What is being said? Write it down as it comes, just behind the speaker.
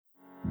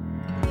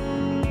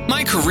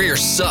My career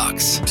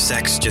sucks.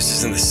 Sex just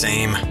isn't the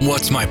same.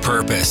 What's my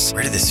purpose?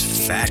 Where did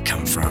this fat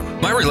come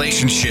from? My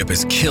relationship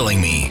is killing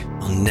me.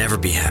 I'll never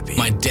be happy.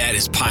 My debt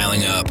is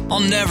piling up. I'll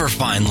never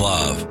find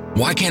love.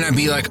 Why can't I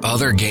be like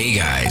other gay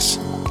guys?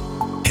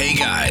 Hey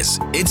guys,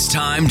 it's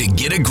time to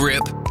get a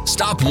grip,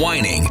 stop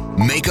whining,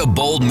 make a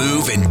bold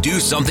move, and do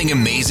something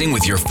amazing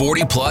with your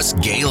 40-plus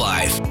gay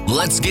life.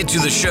 Let's get to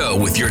the show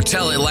with your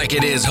Tell It Like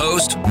It Is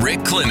host,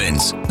 Rick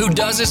Clemens, who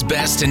does his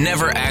best to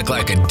never act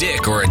like a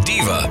dick or a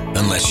diva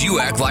unless you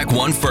act like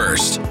one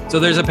first. So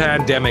there's a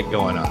pandemic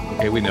going on.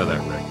 Okay, we know that,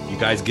 Rick. You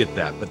guys get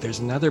that. But there's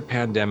another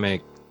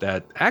pandemic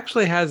that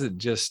actually hasn't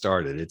just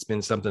started. It's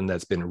been something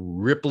that's been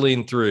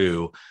rippling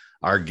through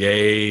our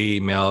gay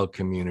male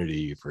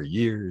community for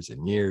years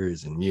and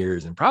years and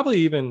years, and probably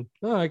even,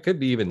 it could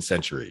be even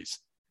centuries.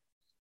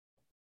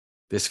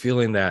 This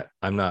feeling that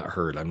I'm not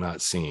heard, I'm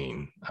not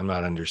seen, I'm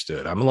not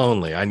understood, I'm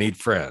lonely, I need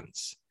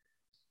friends.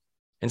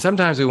 And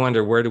sometimes we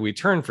wonder, where do we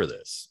turn for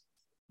this?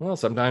 Well,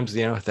 sometimes,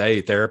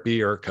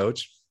 therapy or a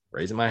coach,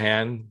 raising my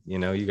hand,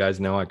 you guys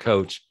know I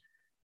coach.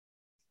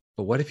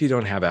 But what if you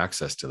don't have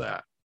access to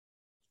that?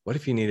 What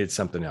if you needed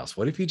something else?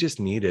 What if you just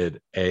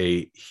needed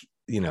a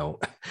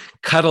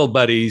cuddle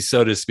buddies,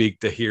 so to speak,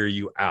 to hear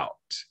you out?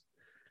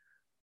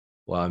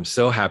 Well, I'm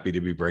so happy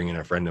to be bringing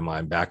a friend of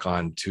mine back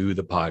on to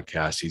the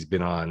podcast. He's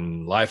been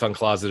on Life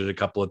Uncloseted a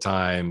couple of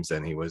times,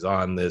 and he was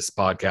on this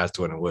podcast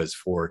when it was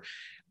for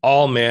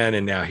all men.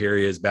 And now here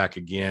he is back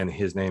again.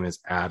 His name is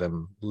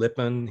Adam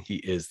Lippman. He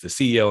is the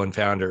CEO and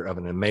founder of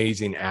an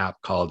amazing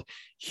app called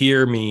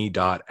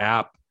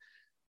HearMe.app,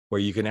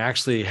 where you can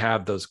actually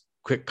have those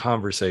quick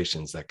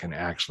conversations that can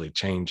actually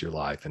change your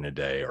life in a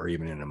day or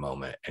even in a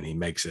moment. And he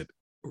makes it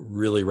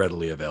really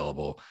readily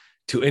available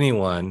to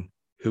anyone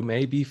who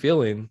may be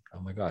feeling,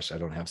 oh my gosh, I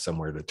don't have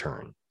somewhere to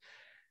turn.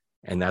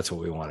 And that's what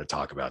we want to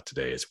talk about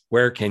today is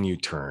where can you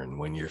turn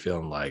when you're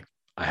feeling like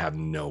I have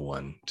no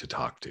one to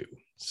talk to?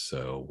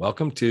 So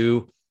welcome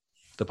to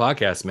the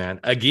podcast, man.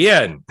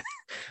 Again,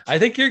 I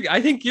think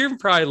you're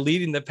probably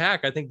leading the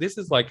pack. I think this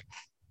is like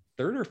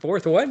third or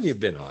fourth one you've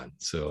been on.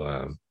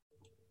 So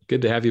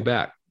good to have you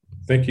back.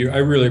 Thank you. I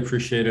really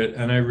appreciate it.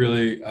 And I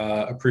really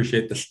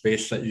appreciate the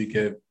space that you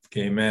give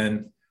gay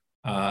men.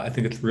 I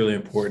think it's really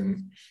important.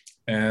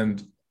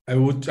 And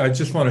I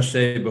just want to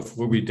say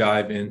before we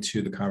dive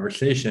into the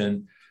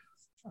conversation,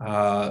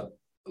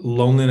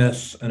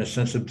 loneliness and a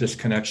sense of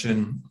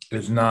disconnection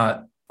is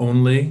not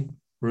only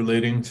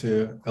relating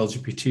to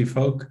LGBT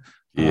folk.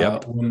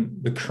 Yep. When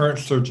the current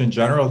Surgeon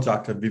General,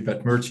 Dr.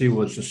 Vivek Murthy,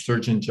 was the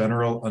Surgeon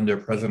General under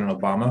President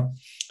Obama,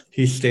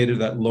 he stated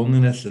that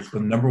loneliness is the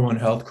number one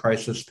health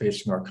crisis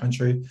facing our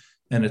country,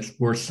 and it's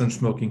worse than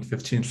smoking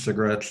 15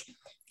 cigarettes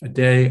a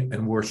day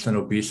and worse than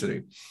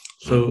obesity.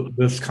 So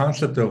this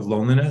concept of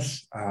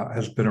loneliness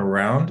has been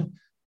around,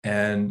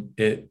 and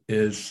it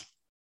is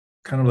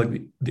kind of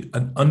like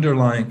an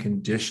underlying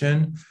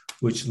condition,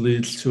 which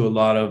leads to a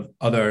lot of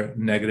other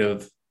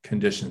negative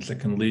conditions that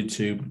can lead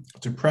to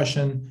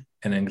depression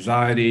and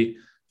anxiety,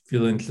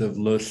 feelings of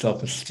low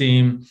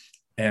self-esteem,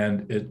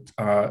 and it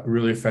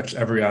really affects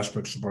every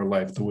aspect of our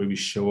life, the way we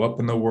show up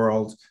in the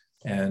world.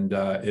 And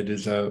it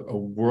is a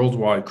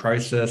worldwide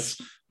crisis.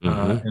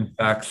 In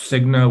fact,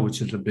 Cigna,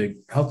 which is a big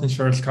health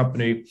insurance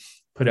company,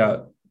 put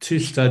out two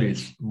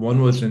studies.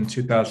 One was in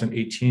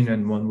 2018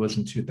 and one was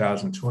in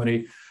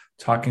 2020,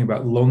 talking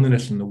about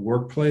loneliness in the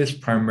workplace,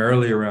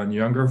 primarily around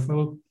younger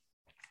folk.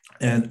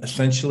 And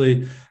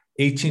essentially,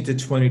 18 to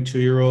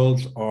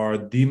 22-year-olds are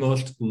the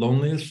most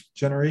loneliest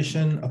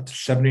generation. Up to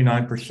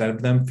 79%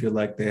 of them feel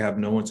like they have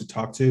no one to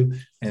talk to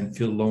and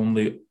feel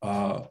lonely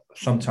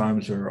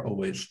sometimes or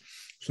always.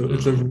 So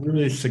it's a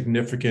really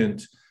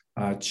significant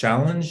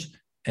challenge.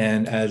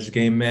 And as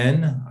gay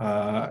men,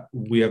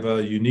 we have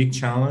a unique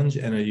challenge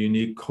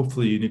and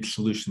hopefully unique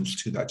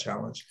solutions to that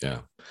challenge. Yeah.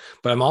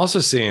 But I'm also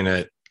seeing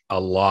it a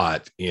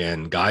lot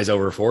in guys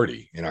over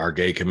 40 in our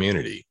gay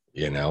community,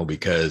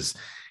 because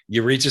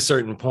you reach a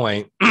certain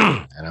point,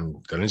 and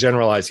I'm going to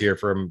generalize here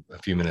for a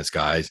few minutes,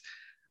 guys,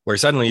 where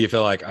suddenly you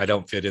feel like I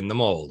don't fit in the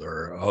mold,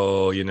 or,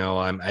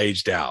 I'm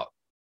aged out.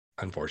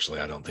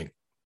 Unfortunately,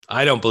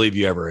 I don't believe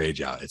you ever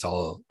age out. It's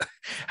all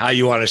how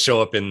you want to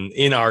show up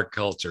in our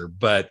culture.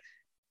 But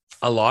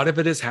a lot of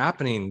it is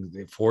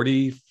happening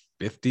 40,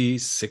 50s,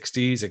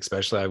 60s,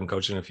 especially I'm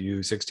coaching a few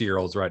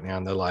 60-year-olds right now.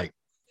 And they're like,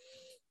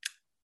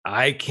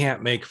 I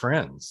can't make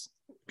friends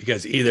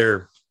because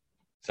either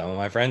some of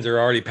my friends are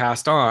already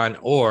passed on,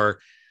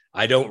 or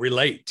I don't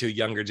relate to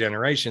younger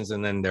generations.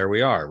 And then there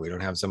we are. We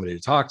don't have somebody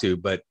to talk to.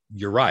 But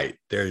you're right.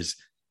 There's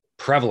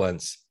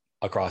prevalence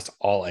across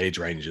all age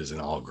ranges and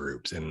all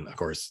groups. And of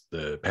course,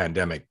 the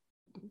pandemic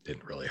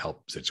didn't really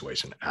help the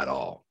situation at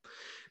all.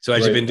 So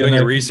as you've been doing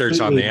your research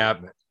on the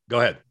app, go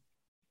ahead.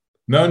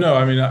 No.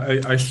 I mean,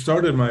 I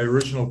started my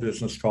original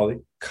business called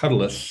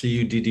Cuddlist,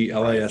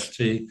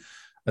 CUDDLIST,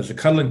 as a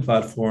cuddling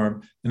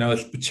platform. And I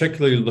was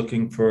particularly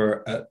looking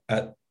for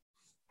at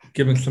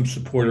giving some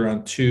support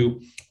around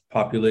two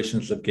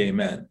populations of gay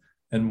men.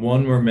 And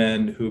one were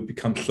men who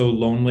become so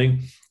lonely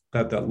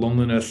that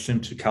loneliness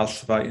seemed to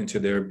calcify into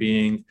their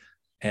being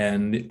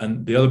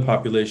and the other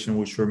population,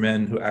 which were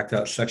men who act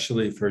out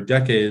sexually for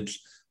decades,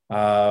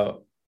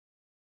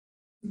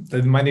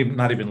 they might even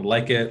not even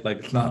like it. Like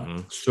it's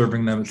not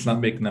serving them, it's not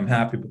making them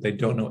happy, but they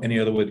don't know any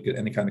other way to get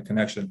any kind of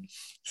connection.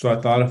 So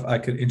I thought if I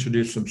could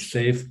introduce some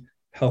safe,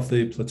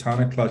 healthy,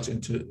 platonic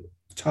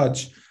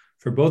touch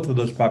for both of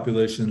those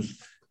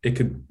populations, it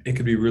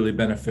could be really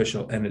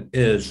beneficial, and it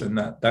is. And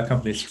that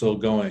company is still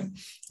going.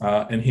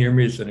 And Hear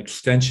Me is an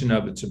extension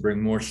of it to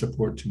bring more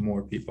support to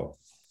more people.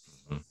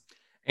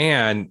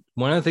 And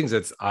one of the things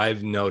that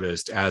I've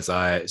noticed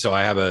I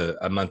have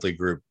a monthly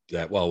group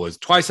that, was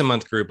twice a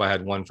month group. I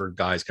had one for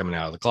guys coming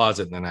out of the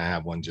closet, and then I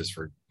have one just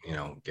for,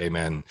 gay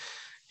men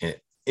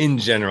in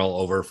general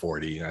over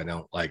 40. I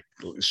don't like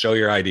show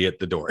your ID at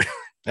the door.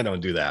 I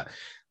don't do that.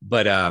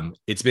 But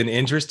it's been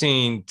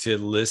interesting to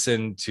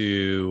listen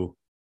to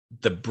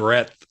the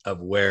breadth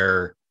of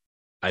where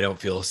I don't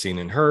feel seen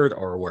and heard,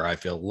 or where I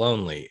feel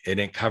lonely. And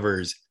it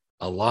covers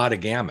a lot of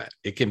gamut.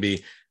 It can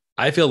be,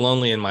 I feel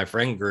lonely in my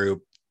friend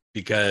group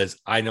because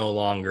I no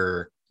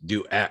longer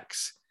do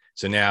X.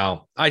 So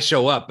now I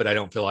show up, but I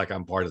don't feel like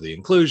I'm part of the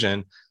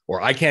inclusion, or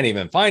I can't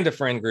even find a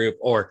friend group.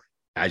 Or,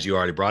 as you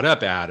already brought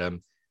up,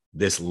 Adam,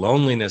 this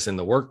loneliness in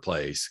the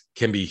workplace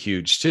can be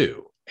huge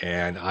too.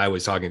 And I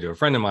was talking to a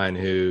friend of mine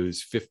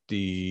who's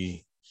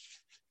 50,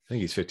 I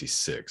think he's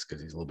 56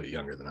 because he's a little bit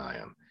younger than I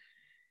am.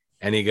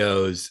 And he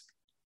goes,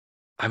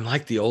 I'm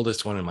like the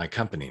oldest one in my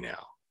company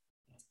now.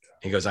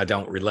 He goes, I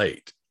don't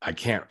relate. I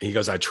can't. He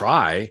goes, I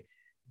try.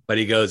 But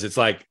he goes, it's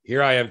like,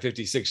 here I am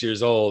 56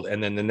 years old.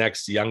 And then the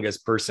next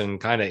youngest person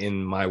kind of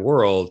in my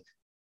world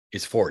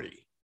is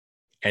 40.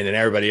 And then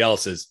everybody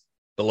else is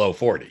below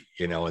 40,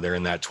 they're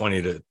in that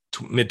 20 to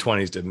mid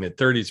 20s to mid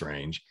 30s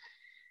range.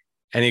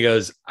 And he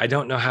goes, I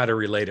don't know how to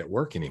relate at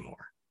work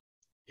anymore.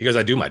 He goes,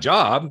 I do my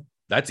job.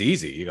 That's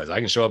easy. He goes, I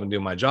can show up and do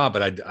my job,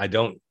 but I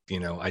don't,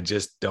 I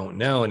just don't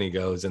know. And he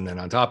goes, and then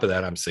on top of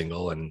that, I'm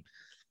single and,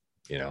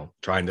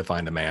 trying to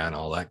find a man,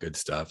 all that good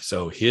stuff.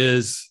 So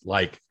his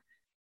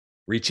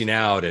reaching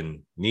out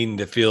and needing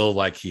to feel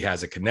like he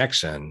has a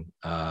connection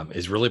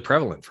is really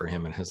prevalent for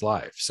him in his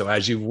life. So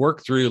as you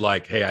work through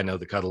hey, I know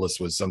the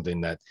Cuddlist was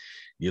something that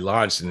you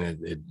launched and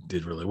it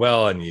did really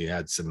well. And you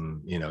had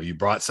some, you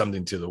brought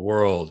something to the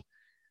world.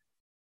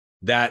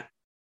 That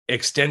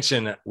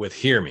extension with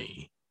Hear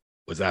Me,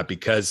 was that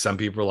because some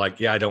people were like,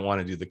 yeah, I don't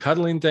want to do the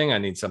cuddling thing, I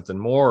need something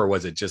more? Or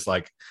was it just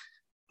like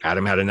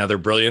Adam had another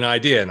brilliant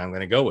idea and I'm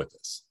going to go with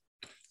this?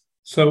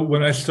 So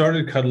when I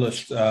started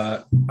Cuddlist,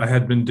 I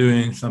had been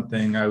doing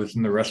something. I was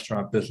in the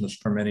restaurant business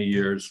for many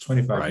years,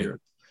 25 years.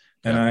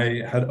 And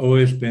I had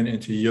always been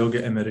into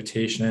yoga and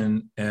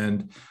meditation.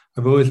 And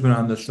I've always been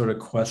on this sort of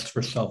quest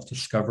for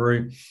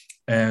self-discovery.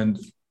 And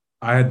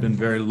I had been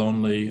very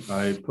lonely.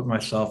 I put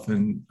myself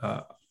in,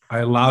 I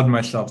allowed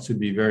myself to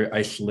be very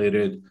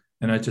isolated.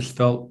 And I just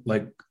felt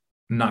like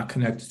not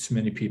connected to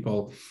many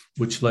people,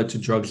 which led to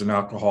drugs and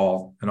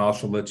alcohol, and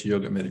also led to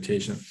yoga and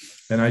meditation.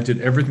 And I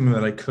did everything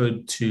that I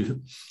could to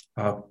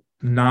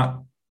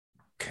not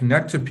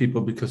connect to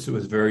people because it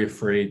was very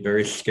afraid,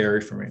 very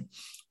scary for me.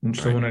 And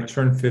so when I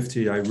turned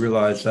 50, I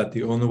realized that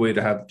the only way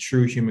to have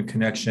true human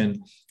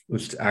connection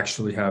was to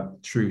actually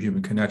have true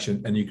human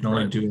connection. And you can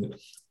only do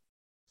it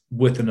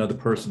with another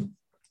person.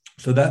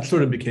 So that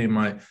sort of became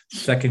my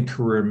second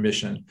career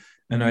mission.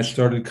 And I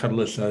started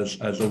Cuddlist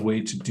as a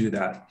way to do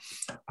that.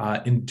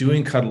 In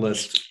doing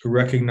Cuddlist,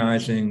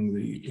 recognizing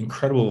the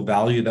incredible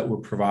value that we're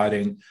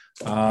providing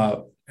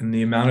and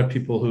the amount of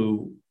people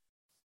who,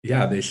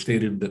 they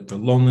stated that the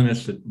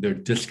loneliness, that they're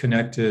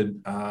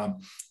disconnected and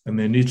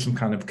they need some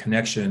kind of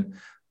connection.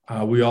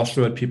 We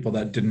also had people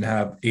that didn't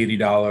have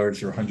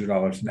 $80 or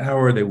 $100 an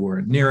hour. They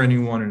weren't near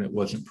anyone and it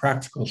wasn't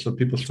practical. So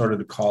people started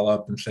to call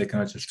up and say, can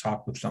I just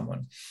talk with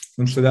someone?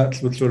 And so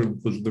that's what sort of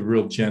was the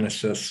real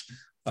genesis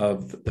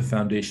of the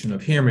foundation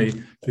of Hear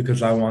Me,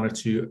 because I wanted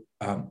to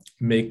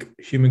make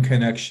human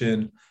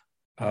connection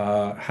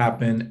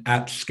happen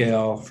at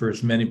scale for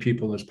as many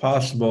people as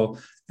possible.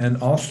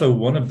 And also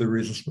one of the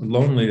reasons we're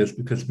lonely is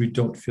because we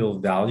don't feel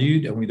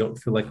valued and we don't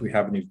feel like we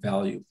have any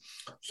value.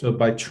 So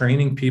by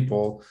training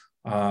people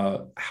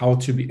how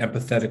to be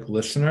empathetic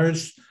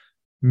listeners,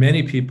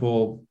 many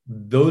people,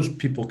 those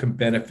people can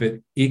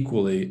benefit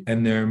equally.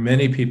 And there are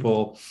many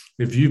people,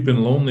 if you've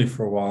been lonely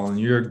for a while and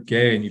you're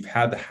gay and you've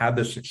had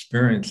this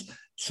experience,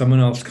 someone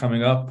else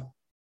coming up,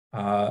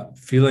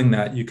 feeling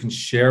that, you can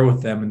share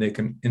with them and they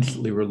can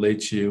instantly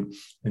relate to you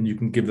and you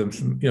can give them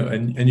some,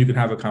 and you can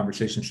have a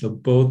conversation. So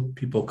both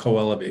people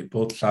co-elevate,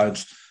 both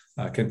sides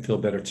can feel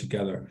better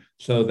together.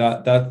 So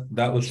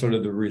that was sort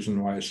of the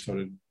reason why I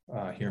started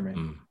Hear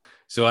Me.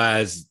 So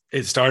as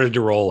it started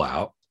to roll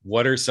out,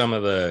 what are some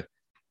of the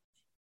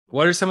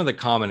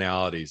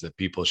commonalities that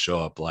people show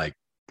up like?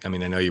 I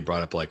mean, I know you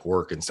brought up like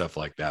work and stuff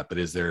like that, but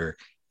is there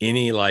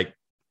any like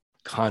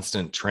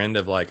constant trend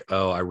of like,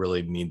 oh, I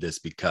really need this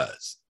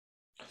because?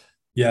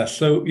 Yeah.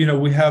 So,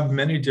 we have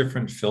many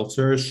different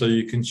filters. So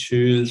you can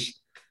choose,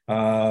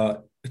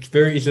 it's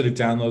very easy to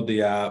download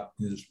the app,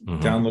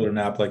 download an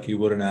app like you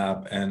would an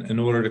app. And in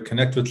order to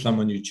connect with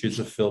someone, you choose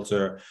a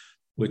filter.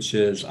 which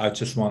is I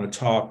just want to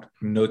talk,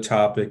 no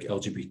topic,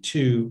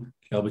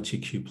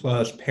 LGBTQ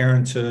plus,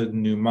 parenthood,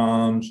 new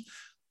moms,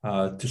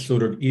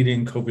 disordered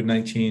eating,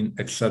 COVID-19,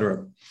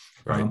 etc.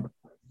 Right.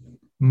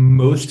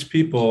 Most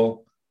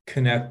people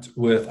connect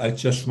with I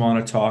just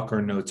want to talk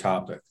or no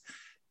topic.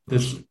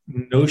 This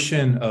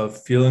notion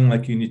of feeling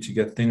like you need to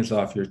get things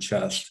off your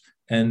chest.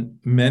 And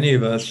many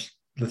of us,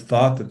 the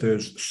thought that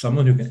there's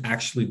someone who can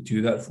actually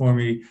do that for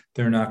me,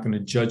 they're not going to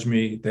judge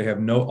me, they have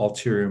no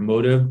ulterior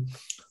motive,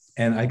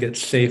 and I get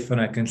safe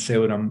and I can say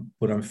what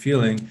I'm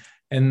feeling.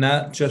 And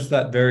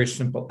that very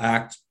simple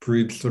act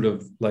breathes sort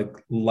of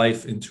like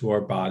life into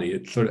our body.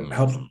 It sort of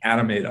helps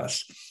animate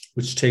us,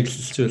 which takes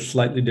us to a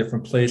slightly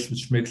different place,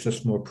 which makes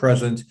us more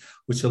present,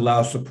 which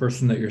allows the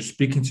person that you're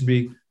speaking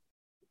to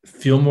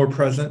feel more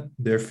present.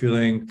 They're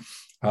feeling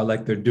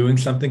like they're doing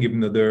something, even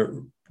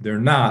though they're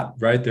not,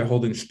 right? They're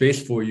holding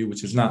space for you,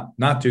 which is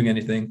not doing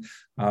anything.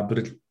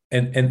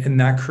 And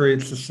that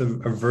creates just a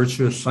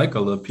virtuous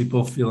cycle of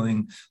people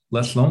feeling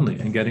less lonely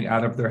and getting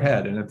out of their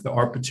head. And if there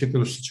are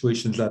particular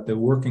situations that they're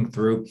working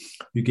through,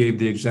 you gave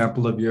the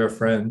example of your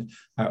friend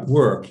at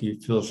work. He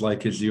feels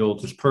like he's the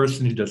oldest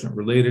person. He doesn't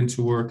relate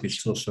into work. He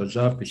still shows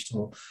up. He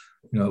still,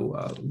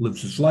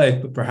 lives his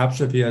life. But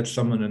perhaps if he had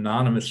someone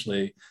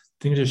anonymously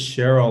to just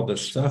share all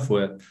this stuff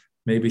with,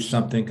 maybe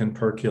something can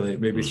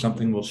percolate. Maybe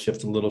something will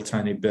shift a little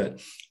tiny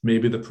bit.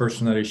 Maybe the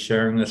person that he's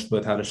sharing this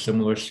with had a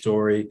similar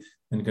story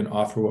and can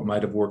offer what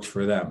might have worked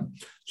for them.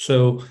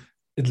 So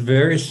it's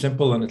very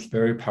simple and it's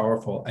very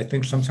powerful. I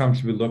think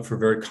sometimes we look for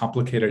very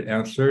complicated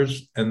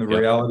answers, and the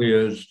reality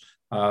is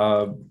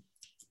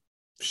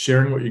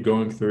sharing what you're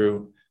going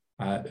through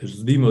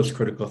is the most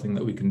critical thing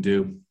that we can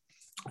do.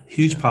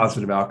 Huge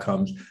positive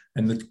outcomes.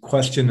 And the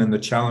question and the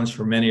challenge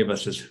for many of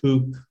us is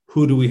who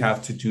do we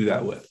have to do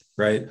that with,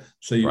 right?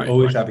 So you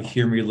always have a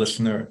hear me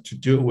listener to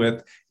do it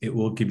with. It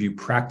will give you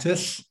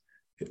practice.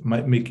 It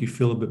might make you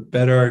feel a bit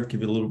better,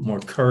 give you a little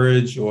more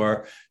courage,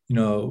 or,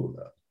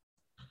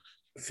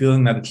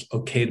 feeling that it's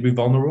okay to be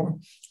vulnerable.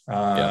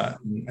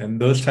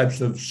 And those types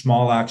of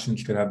small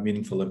actions can have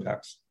meaningful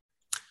impacts.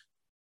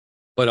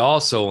 But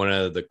also one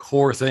of the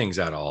core things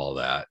out of all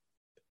that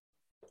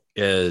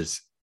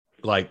is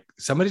like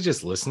somebody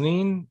just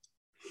listening,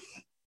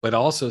 but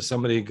also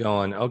somebody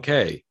going,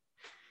 okay,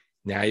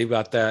 now you've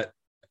got that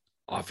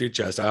off your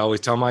chest. I always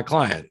tell my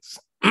clients,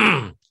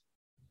 now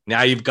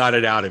you've got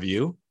it out of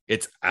you.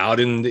 It's out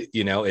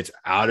it's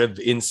out of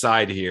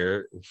inside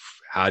here.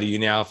 How do you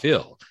now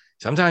feel?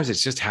 Sometimes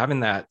it's just having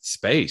that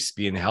space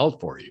being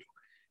held for you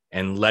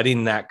and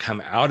letting that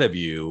come out of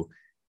you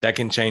that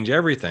can change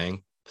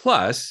everything.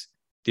 Plus,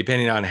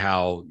 depending on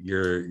how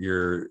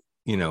your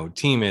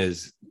team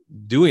is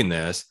doing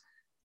this,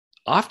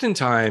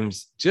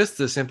 oftentimes just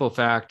the simple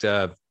fact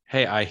of,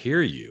 hey, I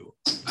hear you,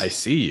 I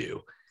see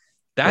you.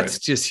 That's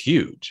just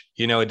huge.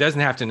 It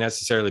doesn't have to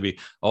necessarily be,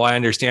 oh, I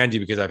understand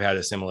you because I've had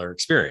a similar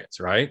experience,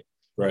 right?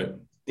 Right.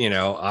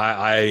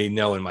 I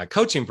know in my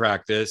coaching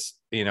practice,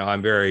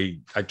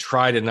 I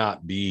try to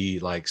not be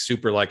like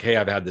super like, hey,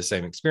 I've had the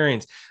same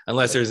experience,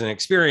 unless there's an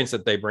experience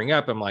that they bring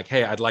up. I'm like,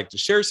 hey, I'd like to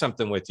share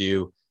something with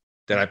you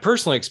that I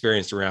personally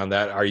experienced around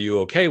that. Are you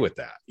okay with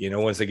that?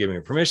 Once they give me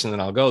permission,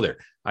 then I'll go there.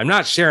 I'm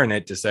not sharing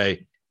it to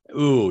say,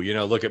 ooh,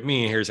 look at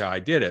me, here's how I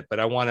did it. But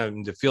I want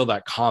them to feel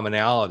that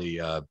commonality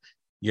of,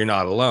 you're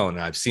not alone.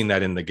 And I've seen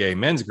that in the gay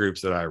men's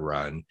groups that I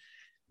run,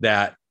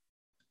 that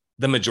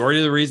the majority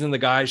of the reason the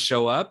guys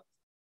show up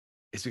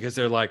is because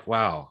they're like,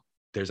 wow,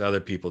 there's other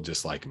people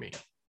just like me.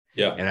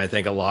 Yeah. And I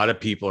think a lot of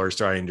people are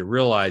starting to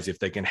realize if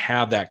they can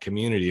have that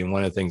community. And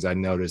one of the things I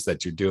noticed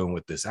that you're doing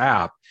with this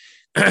app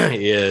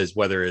is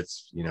whether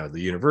it's, the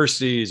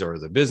universities or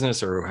the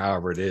business or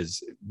however it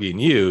is being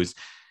used,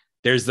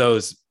 there's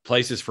those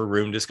places for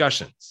room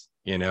discussions,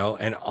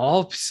 and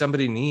all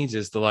somebody needs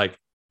is to like,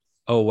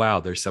 oh, wow,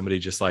 there's somebody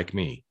just like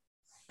me.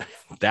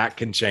 That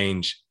can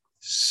change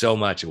so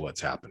much of what's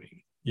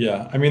happening.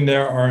 Yeah. I mean,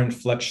 there are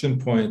inflection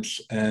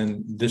points,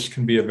 and this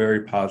can be a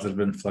very positive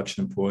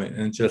inflection point.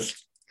 And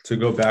just to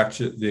go back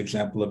to the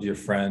example of your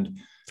friend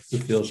who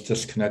feels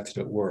disconnected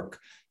at work,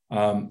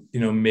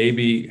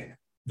 maybe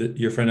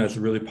your friend has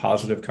a really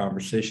positive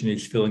conversation.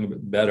 He's feeling a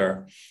bit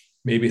better.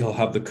 Maybe he'll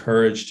have the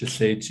courage to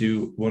say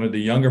to one of the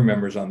younger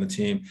members on the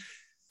team,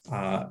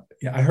 I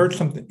heard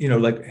something,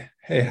 like,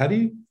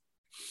 hey,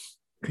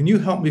 can you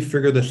help me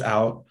figure this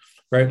out?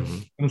 Right.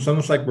 Mm-hmm. It's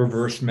almost like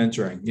reverse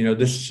mentoring.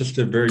 This is just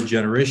a very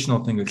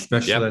generational thing,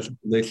 especially as it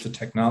relates to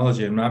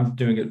technology. And I'm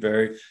doing it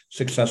very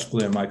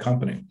successfully in my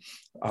company.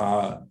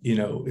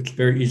 It's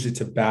very easy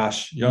to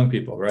bash young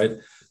people, right?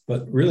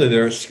 But really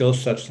there are skill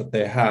sets that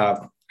they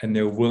have, and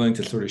they're willing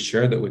to sort of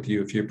share that with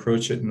you if you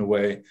approach it in a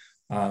way.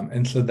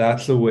 And so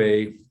that's a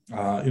way,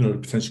 to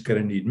potentially get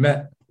a need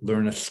met,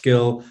 learn a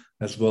skill,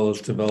 as well as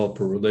develop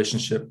a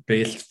relationship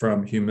based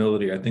from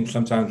humility. I think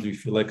sometimes we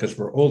feel like as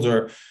we're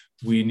older,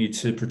 we need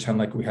to pretend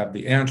like we have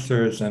the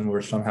answers and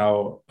we're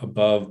somehow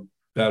above,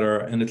 better.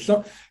 And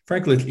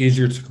frankly, it's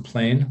easier to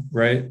complain,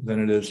 right,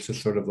 than it is to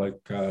sort of like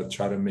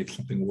try to make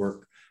something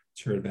work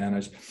to your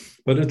advantage.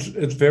 But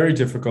it's very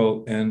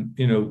difficult. And,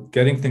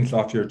 getting things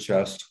off your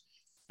chest,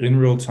 in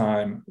real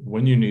time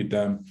when you need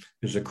them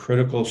is a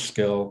critical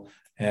skill,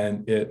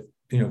 and it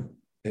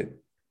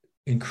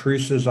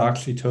increases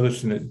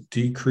oxytocin, it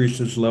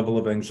decreases level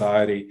of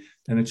anxiety,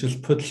 and it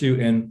just puts you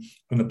in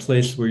a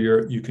place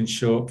where you can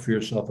show up for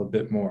yourself a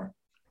bit more.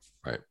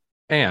 Right.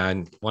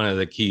 And one of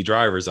the key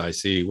drivers I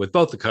see with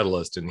both the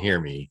Cuddlist and Hear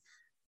Me,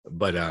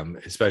 but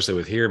especially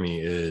with Hear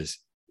Me, is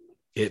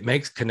it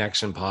makes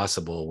connection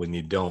possible when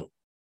you don't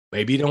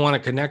want to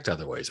connect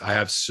other ways. I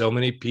have so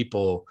many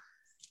people,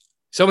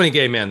 so many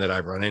gay men that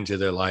I've run into.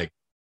 They're like,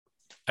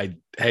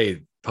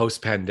 hey,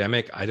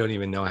 post-pandemic, I don't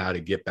even know how to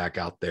get back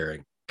out there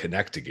and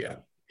connect again.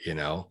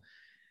 How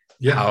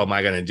am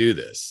I going to do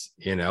this?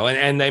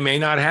 And they may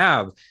not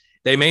have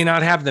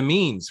the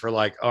means for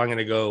like, oh, I'm going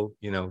to go,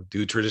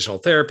 do traditional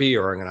therapy,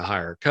 or I'm going to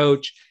hire a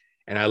coach.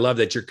 And I love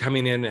that you're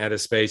coming in at a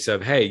space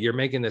of, hey, you're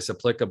making this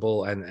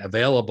applicable and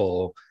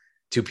available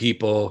to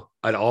people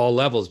at all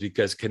levels,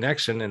 because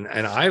connection. And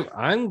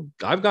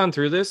I've gone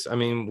through this. I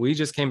mean, we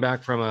just came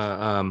back from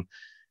a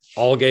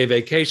all gay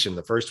vacation,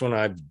 the first one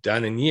I've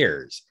done in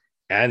years,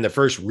 and the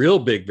first real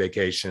big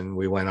vacation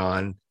we went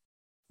on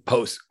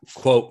post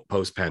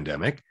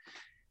pandemic.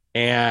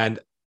 And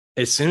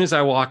as soon as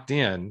I walked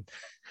in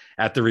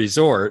at the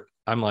resort,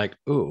 I'm like,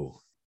 ooh,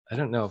 I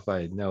don't know if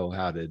I know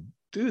how to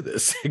do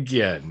this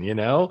again,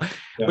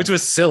 which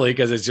was silly,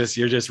 because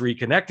you're just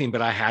reconnecting.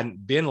 But I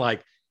hadn't been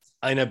like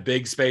in a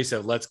big space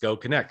of let's go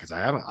connect, because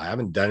I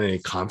haven't done any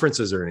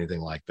conferences or anything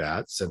like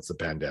that since the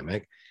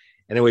pandemic.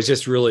 And it was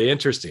just really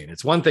interesting.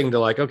 It's one thing to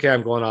like, okay,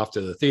 I'm going off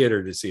to the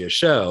theater to see a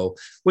show,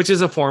 which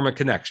is a form of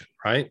connection,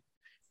 right?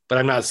 But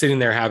I'm not sitting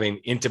there having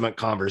intimate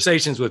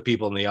conversations with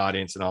people in the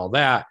audience and all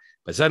that.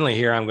 But suddenly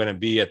here I'm going to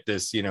be at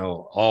this,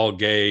 all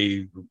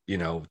gay,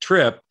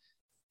 trip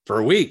for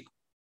a week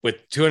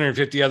with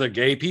 250 other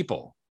gay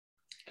people.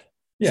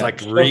 It's like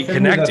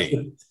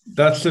reconnecting.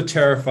 That's a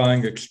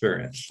terrifying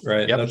experience,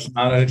 right? Yep. That's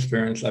not an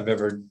experience I've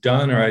ever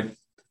done, or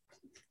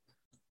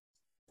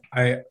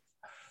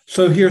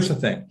so here's the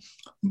thing.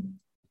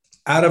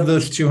 Out of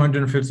those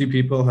 250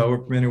 people,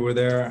 however many were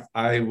there,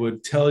 I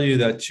would tell you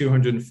that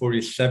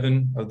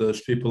 247 of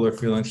those people are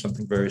feeling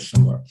something very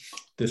similar.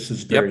 This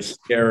is very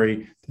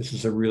scary. This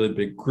is a really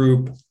big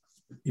group.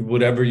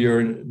 Whatever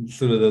your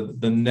sort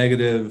of the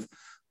negative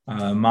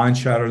mind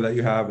chatter that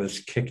you have is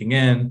kicking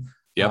in.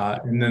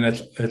 And then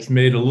it's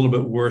made a little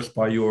bit worse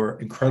by your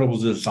incredible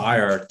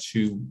desire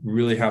to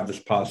really have this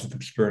positive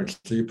experience.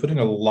 So you're putting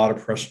a lot of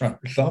pressure on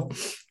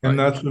yourself, and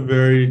that's a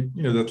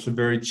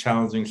very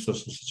challenging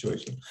social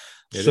situation.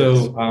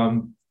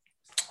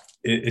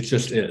 It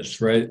just is,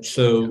 right?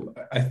 So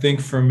I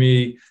think for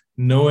me,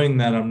 knowing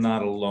that I'm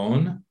not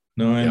alone,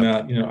 knowing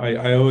that,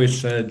 I always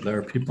said there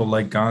are people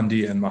like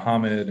Gandhi and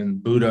Muhammad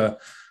and Buddha,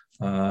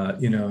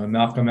 and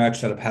Malcolm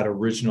X that have had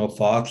original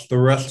thoughts. The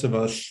rest of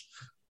us,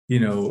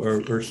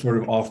 are sort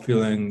of all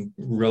feeling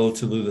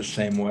relatively the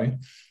same way.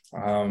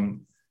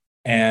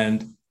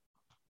 And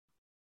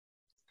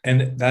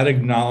that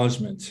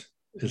acknowledgement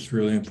is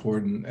really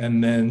important.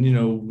 And then,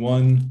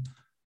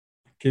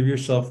 give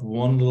yourself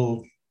one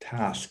little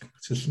task,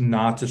 just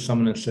nod to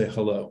someone and say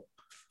hello,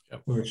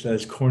 where it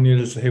says,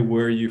 Cornelius, hey,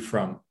 where are you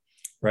from?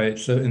 Right.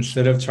 So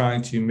instead of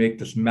trying to make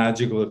this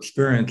magical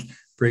experience,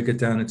 break it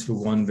down into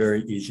one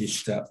very easy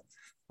step.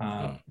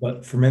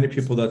 But for many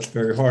people, that's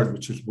very hard,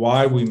 which is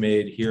why we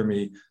made Hear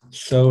Me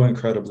so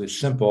incredibly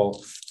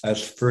simple,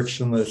 as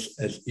frictionless,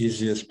 as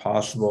easy as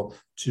possible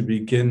to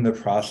begin the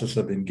process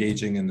of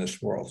engaging in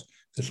this world,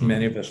 because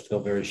many of us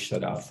feel very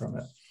shut out from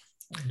it.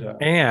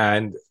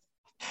 And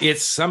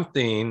it's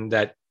something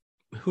that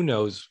who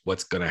knows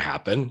what's going to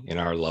happen in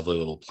our lovely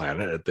little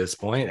planet at this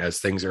point, as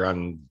things are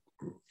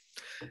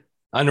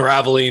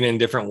unraveling in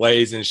different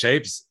ways and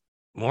shapes.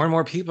 More and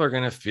more people are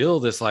going to feel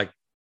this like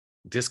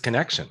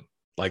disconnection.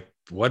 Like,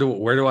 where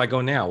do I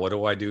go now? What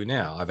do I do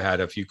now? I've had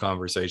a few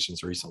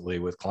conversations recently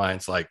with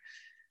clients like,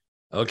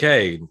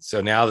 okay,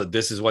 so now that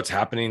this is what's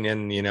happening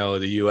in,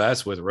 the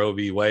US with Roe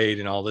v. Wade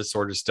and all this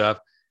sort of stuff,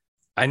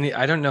 I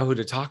don't know who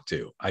to talk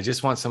to. I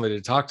just want somebody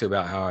to talk to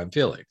about how I'm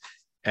feeling.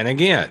 And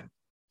again,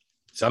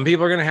 some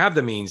people are going to have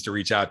the means to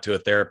reach out to a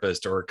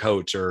therapist or a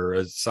coach or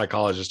a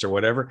psychologist or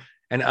whatever,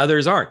 and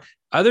others aren't.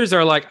 Others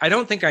are like, I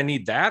don't think I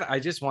need that. I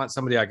just want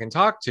somebody I can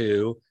talk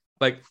to.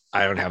 Like,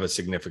 I don't have a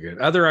significant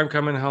other I'm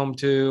coming home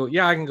to.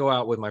 Yeah, I can go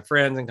out with my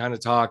friends and kind of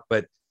talk.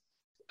 But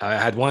I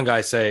had one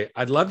guy say,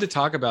 I'd love to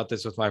talk about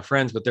this with my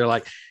friends, but they're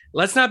like,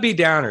 let's not be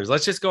downers.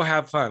 Let's just go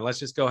have fun. Let's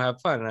just go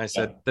have fun. And I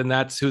said, then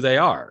that's who they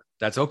are.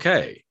 That's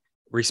okay.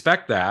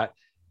 Respect that.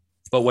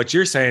 But what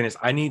you're saying is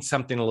I need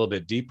something a little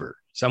bit deeper,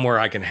 somewhere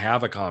I can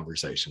have a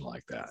conversation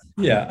like that.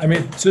 Yeah. I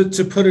mean,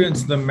 to put it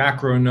into the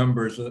macro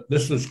numbers,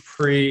 this was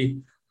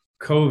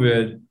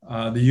pre-COVID.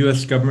 The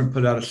US government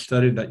put out a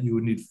study that you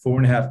would need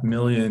 4.5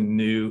 million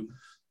new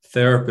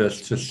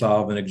therapists to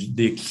solve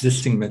the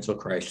existing mental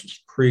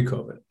crisis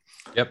pre-COVID.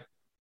 Yep.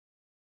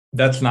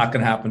 That's not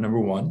going to happen, number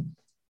one.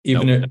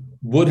 Even if it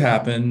would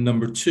happen,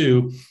 number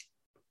two,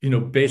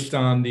 based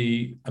on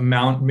the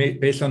amount,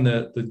 based on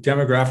the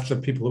demographics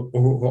of people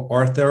who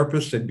are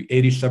therapists, they'd be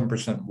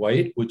 87%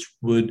 white, which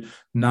would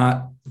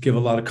not give a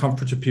lot of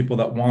comfort to people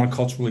that want a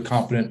culturally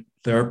competent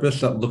therapist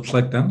that looks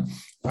like them,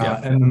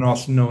 and then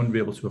also no one to be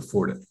able to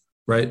afford it,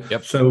 right?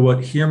 Yep. So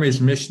what Hear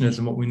Me's mission is,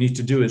 and what we need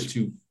to do is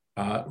to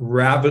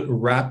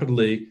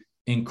rapidly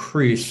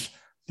increase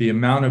the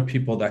amount of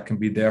people that can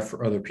be there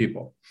for other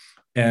people.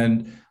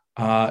 And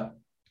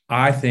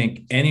I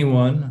think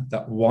anyone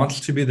that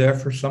wants to be there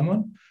for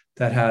someone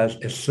that has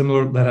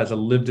a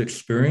lived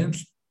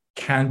experience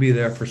can be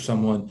there for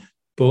someone.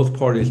 Both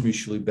parties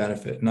mutually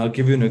benefit. And I'll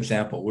give you an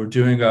example. We're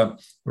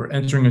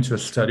entering into a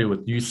study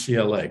with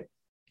UCLA.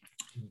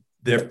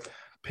 Their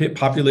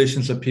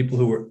populations of people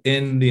who were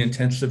in the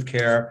intensive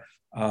care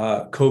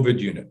COVID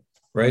unit,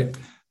 right?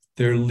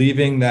 They're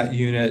leaving that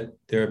unit.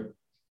 Their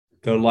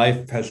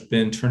life has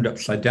been turned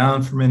upside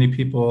down for many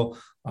people.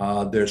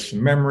 There's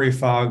some memory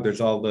fog.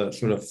 There's all the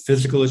sort of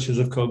physical issues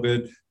of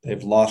COVID.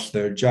 They've lost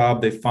their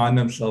job. They find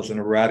themselves in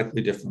a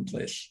radically different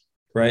place,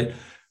 right?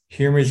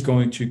 Hear Me is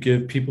going to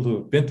give people who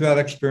have been through that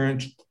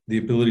experience the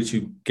ability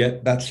to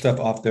get that stuff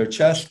off their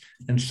chest.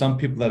 And some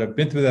people that have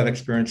been through that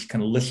experience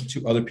can listen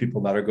to other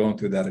people that are going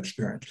through that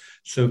experience.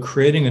 So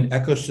creating an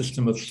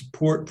ecosystem of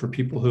support for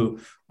people who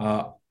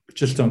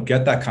just don't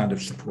get that kind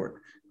of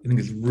support, I think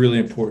is really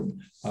important.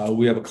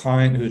 We have a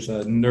client who's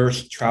a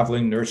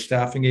traveling nurse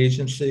staffing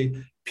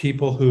agency.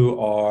 People who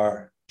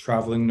are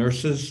traveling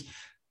nurses,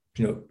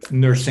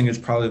 nursing is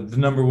probably the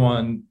number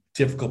one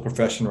difficult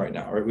profession right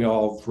now, right? We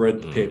all have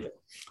read the paper.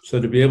 So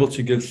to be able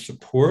to give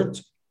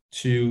support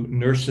to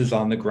nurses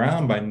on the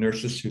ground by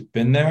nurses who've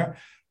been there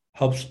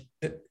helps,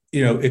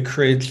 it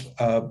creates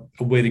a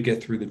way to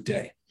get through the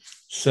day.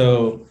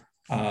 So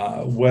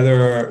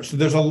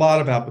there's a lot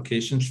of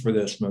applications for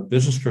this from a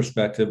business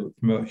perspective,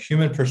 from a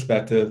human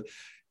perspective.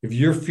 If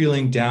you're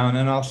feeling down,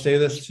 and I'll say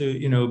this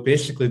to,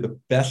 basically the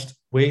best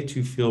way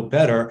to feel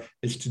better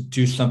is to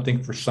do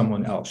something for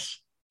someone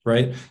else,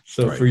 right?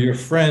 So for your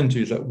friend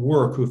who's at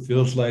work, who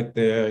feels like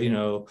they're,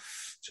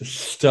 just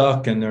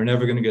stuck and they're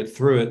never going to get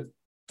through it,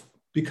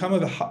 become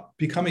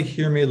a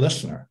Hear Me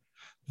listener.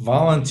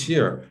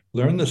 Volunteer,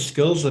 learn the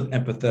skills of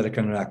empathetic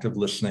and active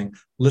listening.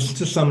 Listen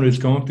to someone who's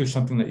going through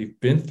something that you've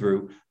been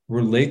through,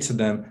 relate to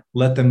them,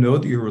 let them know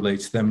that you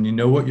relate to them, and you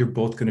know what, you're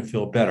both going to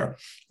feel better.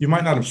 You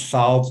might not have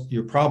solved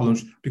your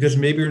problems because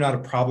maybe you're not a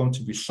problem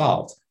to be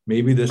solved.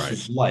 Maybe this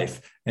is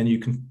life, and you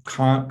can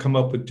come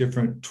up with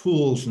different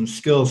tools and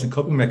skills and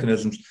coping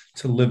mechanisms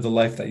to live the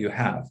life that you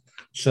have.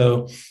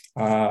 So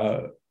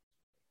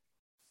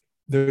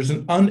there's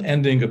an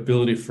unending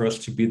ability for us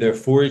to be there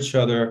for each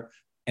other.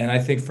 And I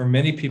think for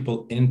many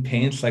people in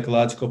pain,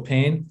 psychological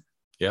pain,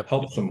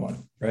 help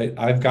someone, right?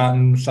 I've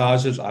gotten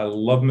massages. I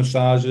love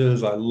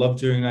massages. I love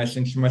doing nice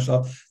things for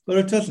myself, but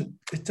it doesn't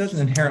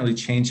inherently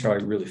change how I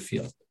really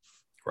feel.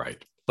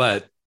 Right.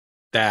 But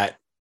that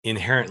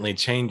inherently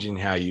changing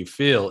how you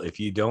feel, if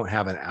you don't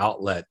have an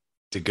outlet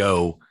to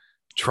go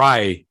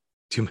try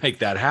to make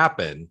that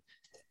happen,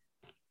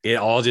 it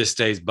all just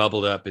stays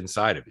bubbled up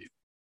inside of you.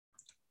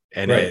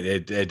 And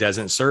it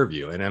doesn't serve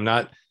you. And I'm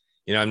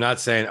not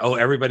saying,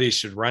 everybody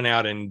should run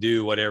out and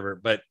do whatever,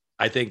 but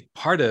I think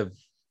part of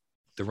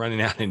the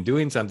running out and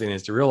doing something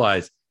is to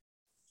realize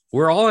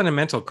we're all in a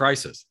mental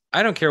crisis.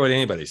 I don't care what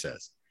anybody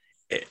says.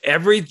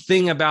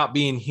 Everything about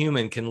being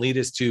human can lead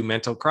us to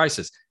mental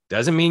crisis.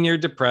 Doesn't mean you're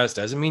depressed,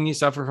 doesn't mean you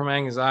suffer from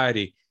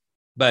anxiety,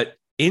 but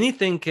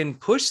anything can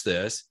push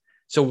this.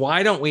 So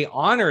why don't we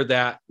honor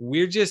that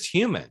we're just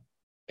human?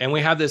 And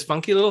we have this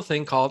funky little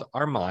thing called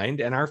our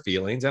mind and our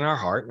feelings and our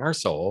heart and our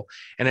soul.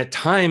 And at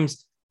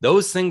times,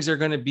 those things are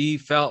going to be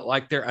felt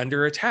like they're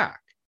under attack.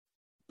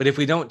 But if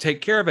we don't take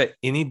care of it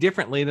any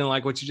differently than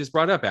like what you just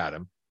brought up,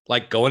 Adam,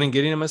 like going and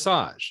getting a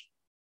massage,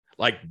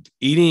 like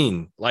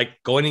eating, like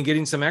going and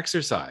getting some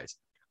exercise,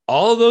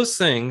 all of those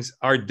things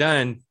are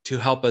done to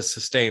help us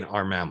sustain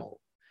our mammal.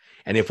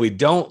 And if we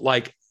don't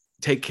like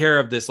take care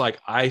of this, like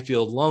I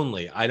feel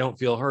lonely, I don't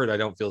feel heard, I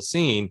don't feel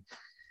seen,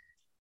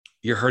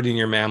 you're hurting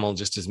your mammal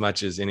just as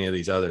much as any of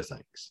these other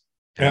things.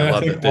 And I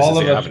love that this is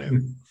the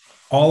avenue.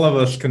 All of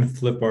us can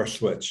flip our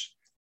switch.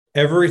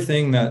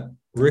 Everything that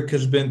Rick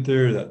has been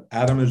through, that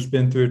Adam has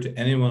been through, to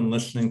anyone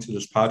listening to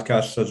this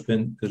podcast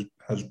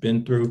has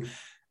been through,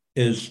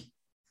 is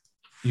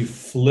you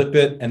flip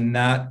it, and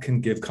that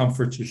can give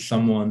comfort to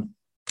someone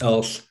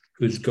else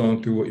who's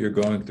going through what you're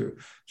going through.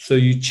 So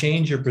you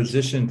change your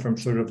position from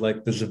sort of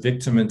like there's a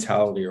victim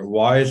mentality, or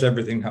why is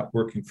everything not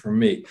working for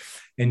me?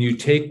 And you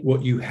take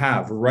what you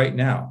have right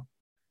now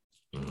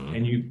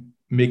and you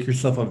make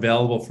yourself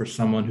available for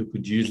someone who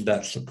could use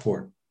that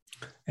support.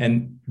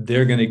 And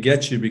they're going to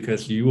get you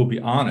because you will be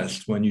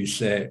honest when you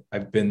say,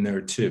 I've been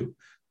there too.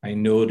 I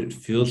know what it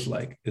feels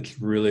like.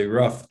 It's really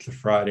rough. It's a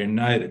Friday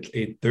night. It's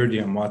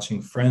 8:30. I'm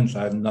watching Friends.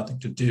 I have nothing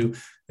to do.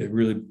 It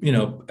really,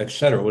 et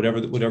cetera, whatever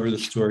the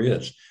story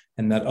is.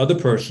 And that other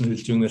person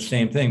who's doing the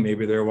same thing,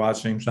 maybe they're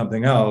watching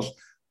something else,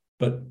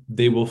 but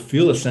they will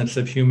feel a sense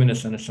of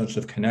humanness and a sense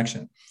of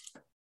connection.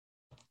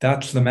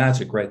 That's the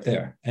magic right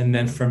there. And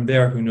then from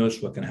there, who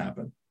knows what can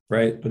happen,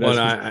 right? But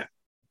well,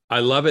 I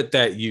love it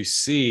that you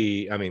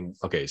see, I mean,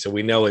 okay, so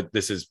we know it,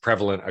 this is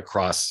prevalent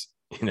across,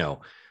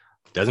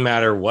 doesn't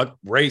matter what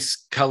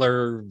race,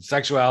 color,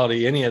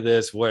 sexuality, any of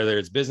this, whether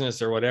it's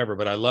business or whatever.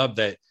 But I love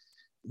that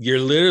you're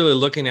literally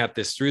looking at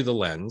this through the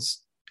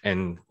lens,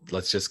 and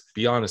let's just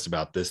be honest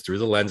about this, through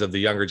the lens of the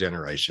younger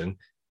generation.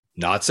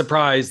 Not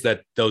surprised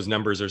that those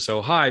numbers are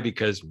so high,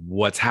 because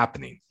what's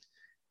happening?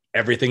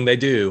 Everything they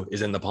do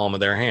is in the palm of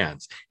their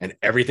hands, and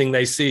everything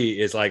they see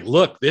is like,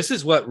 look, this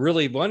is what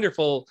really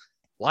wonderful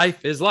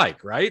life is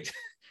like, right?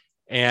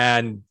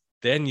 And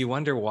then you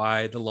wonder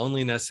why the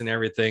loneliness and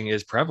everything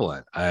is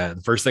prevalent.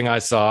 The first thing I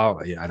saw,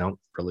 I don't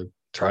really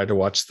try to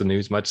watch the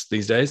news much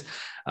these days.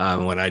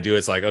 When I do,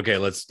 it's like, okay,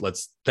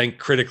 let's think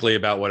critically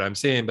about what I'm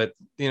seeing. But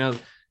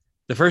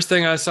the first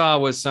thing I saw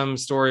was some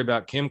story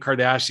about Kim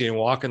Kardashian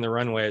walking the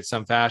runway at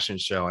some fashion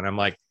show, and I'm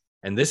like,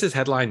 and this is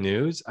headline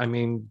news. I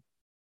mean,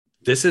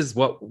 this is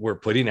what we're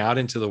putting out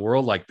into the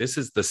world. Like, this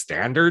is the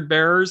standard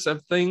bearers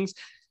of things.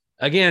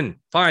 Again,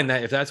 fine,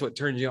 that if that's what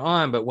turns you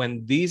on, but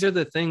when these are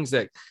the things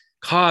that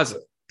cause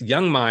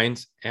young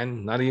minds,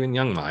 and not even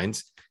young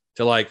minds,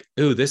 to like,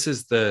 ooh, this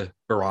is the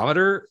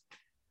barometer.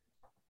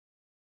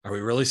 Are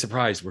we really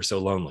surprised we're so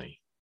lonely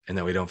and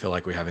that we don't feel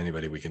like we have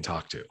anybody we can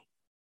talk to?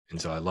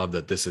 And so I love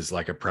that this is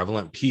like a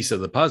prevalent piece of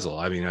the puzzle.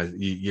 I mean,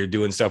 you're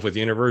doing stuff with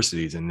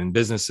universities and in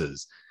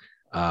businesses,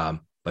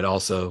 but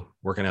also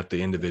working at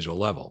the individual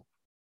level.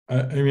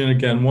 I mean,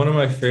 again, one of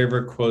my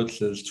favorite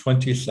quotes is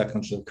 20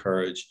 seconds of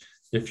courage.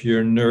 If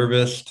you're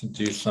nervous to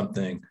do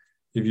something,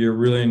 if you're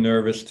really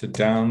nervous to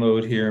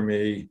download Hear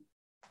Me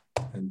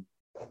and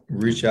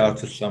reach out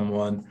to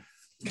someone,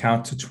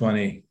 count to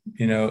 20.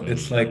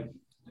 It's like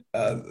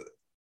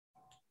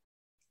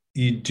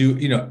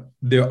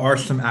there are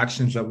some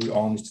actions that we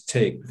all need to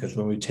take, because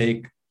when we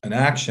take an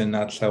action,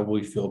 that's how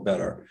we feel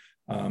better.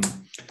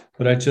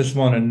 But I just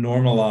want to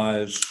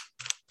normalize.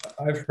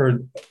 I've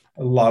heard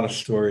a lot of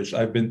stories.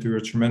 I've been through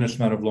a tremendous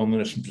amount of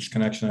loneliness and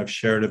disconnection. I've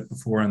shared it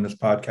before in this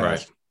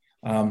podcast.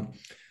 Right.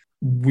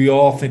 We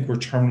all think we're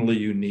terminally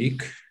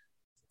unique.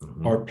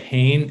 Mm-hmm. Our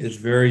pain is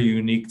very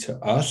unique to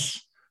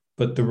us,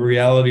 but the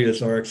reality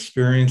is our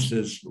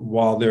experiences,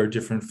 while there are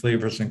different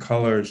flavors and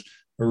colors,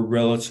 are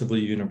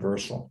relatively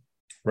universal,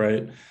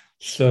 right?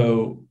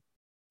 So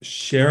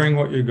sharing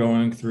what you're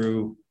going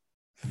through,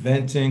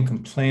 venting,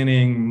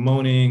 complaining,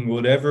 moaning,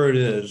 whatever it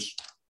is,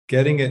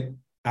 getting it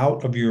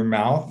out of your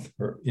mouth,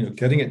 or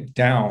getting it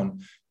down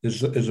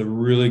is a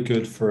really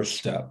good first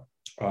step.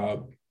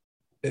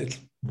 It's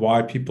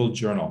why people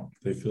journal.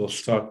 They feel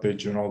stuck, they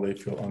journal, they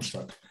feel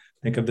unstuck.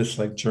 Think of this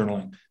like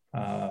journaling.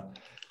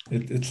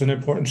 It's an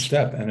important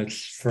step, and it's,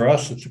 for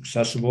us, it's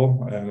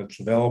accessible and it's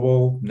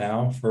available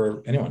now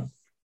for anyone.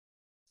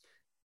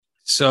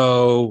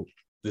 So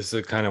this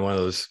is kind of one of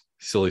those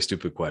silly,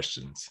 stupid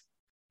questions.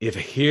 If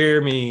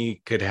Hear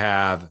Me could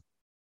have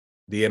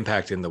the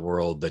impact in the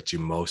world that you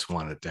most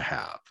want it to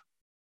have,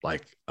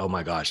 like, oh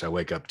my gosh, I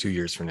wake up 2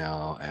 years from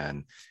now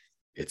and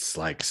it's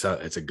like, so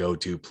it's a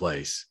go-to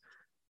place.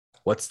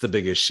 What's the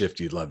biggest shift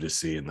you'd love to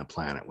see in the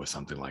planet with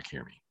something like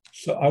Hear Me?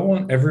 So I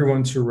want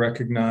everyone to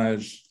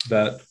recognize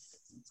that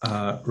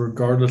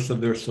regardless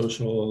of their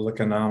social,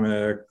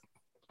 economic,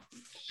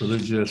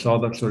 religious, all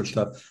that sort of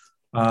stuff,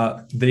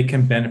 they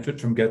can benefit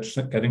from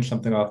getting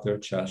something off their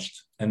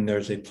chest. And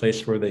there's a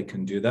place where they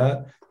can do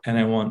that. And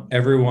I want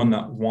everyone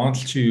that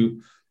wants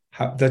to,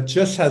 that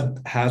just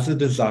has a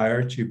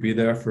desire to be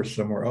there for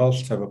somewhere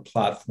else, to have a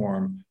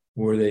platform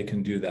where they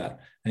can do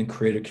that and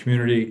create a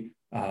community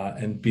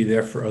and be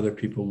there for other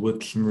people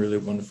with some really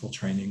wonderful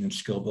training and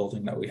skill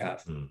building that we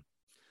have.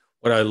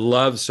 What I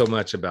love so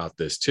much about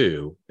this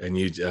too, and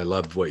I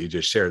loved what you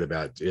just shared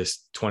about, is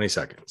 20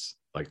 seconds,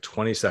 like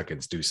 20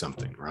 seconds, do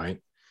something, right?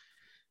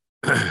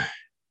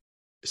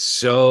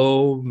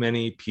 So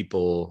many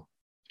people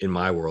in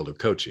my world of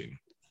coaching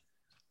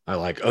are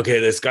like, okay,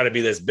 there's got to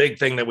be this big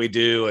thing that we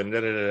do. And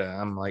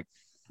I'm like,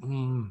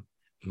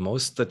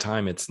 most of the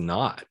time it's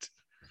not.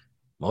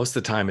 Most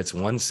of the time it's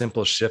one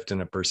simple shift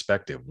in a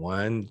perspective,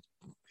 one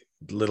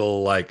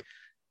little like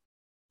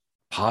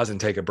pause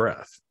and take a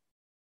breath.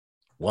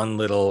 One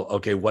little,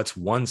 okay, what's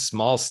one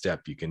small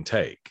step you can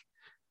take?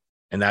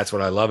 And that's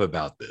what I love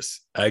about this.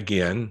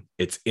 Again,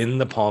 it's in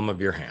the palm of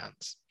your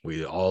hands.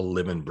 We all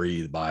live and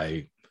breathe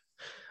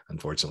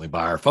unfortunately,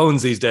 by our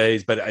phones these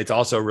days, but it's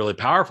also a really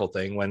powerful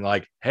thing when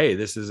like, hey,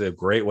 this is a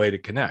great way to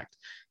connect.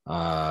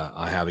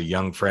 I have a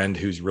young friend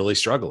who's really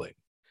struggling,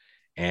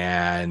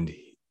 and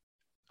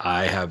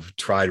I have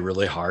tried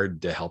really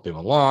hard to help him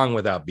along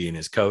without being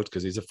his coach,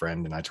 because he's a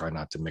friend and I try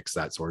not to mix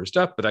that sort of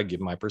stuff, but I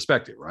give my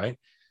perspective, right?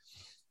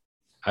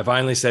 I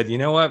finally said, you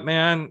know what,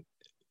 man,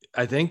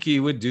 I think he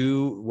would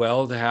do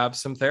well to have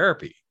some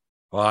therapy.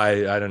 Well,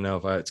 I don't know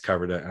if it's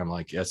covered. I'm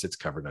like, yes, it's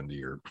covered under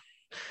your,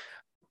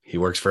 he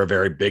works for a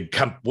very big,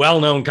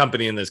 well-known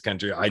company in this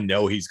country. I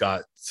know he's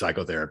got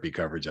psychotherapy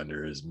coverage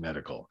under his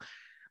medical.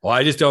 Well,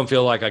 I just don't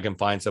feel like I can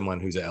find someone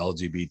who's an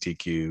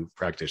LGBTQ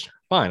practitioner.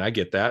 Fine, I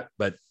get that.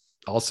 But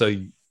also,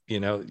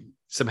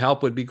 some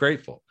help would be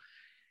grateful.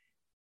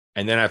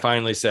 And then I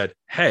finally said,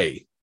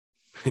 hey,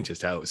 it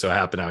just how so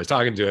happened I was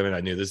talking to him and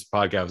I knew this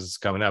podcast was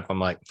coming up. I'm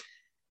like,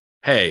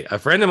 hey, a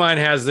friend of mine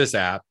has this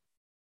app.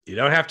 You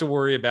don't have to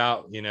worry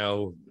about,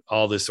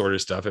 all this sort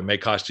of stuff. It may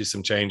cost you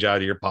some change out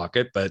of your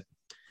pocket, but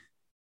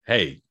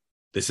hey,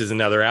 this is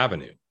another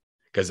avenue.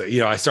 Because,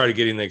 I started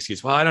getting the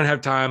excuse, well, I don't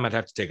have time. I'd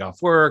have to take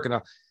off work.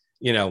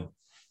 And,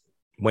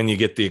 when you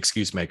get the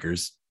excuse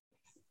makers,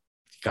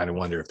 you kind of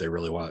wonder if they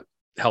really want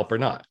help or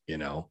not,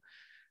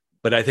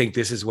 But I think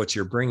this is what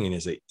you're bringing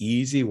is an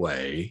easy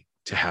way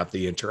to have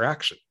the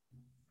interaction.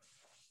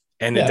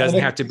 And it doesn't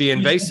have to be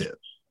invasive.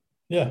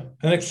 Yeah.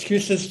 And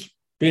excuses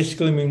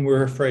basically mean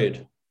we're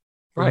afraid.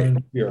 Right.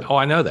 Oh,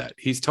 I know that.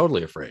 He's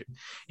totally afraid.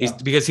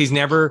 Because he's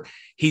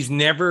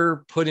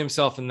never put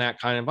himself in that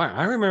kind of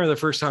environment. I remember the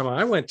first time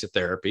I went to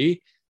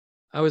therapy,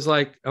 I was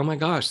like, oh my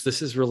gosh,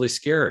 this is really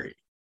scary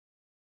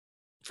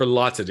for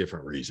lots of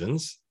different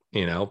reasons.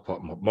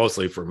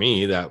 Mostly for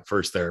me, that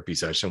first therapy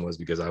session was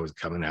because I was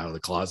coming out of the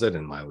closet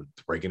and I was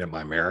breaking up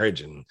my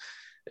marriage and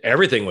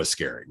everything was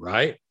scary.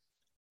 Right.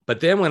 But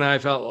then when I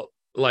felt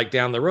like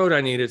down the road, I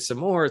needed some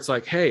more. It's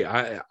like, hey,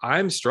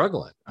 I'm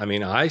struggling. I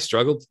mean, I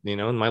struggled,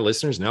 and my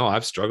listeners know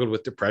I've struggled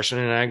with depression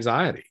and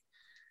anxiety.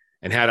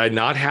 And had I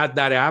not had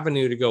that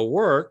avenue to go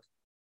work,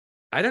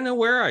 I don't know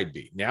where I'd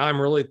be. Now I'm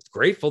really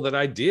grateful that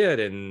I did.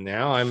 And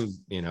now I'm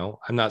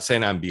not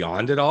saying I'm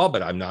beyond it all,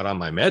 but I'm not on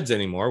my meds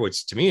anymore,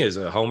 which to me is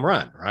a home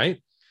run.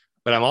 Right.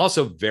 But I'm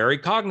also very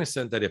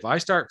cognizant that if I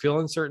start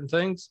feeling certain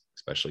things,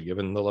 especially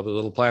given the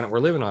little planet we're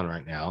living on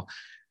right now,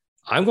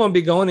 I'm going to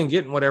be going and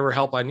getting whatever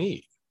help I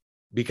need,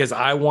 because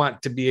I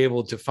want to be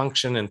able to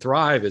function and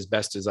thrive as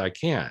best as I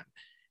can.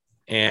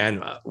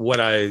 And what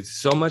I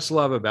so much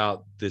love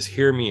about this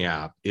Hear Me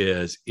app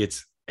is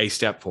it's a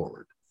step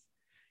forward,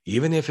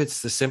 even if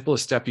it's the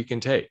simplest step you can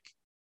take.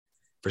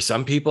 For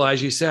some people,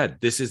 as you said,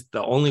 this is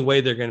the only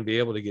way they're going to be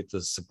able to get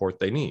the support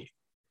they need.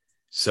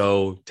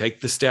 So take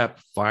the step,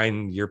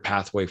 find your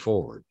pathway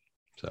forward.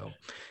 So,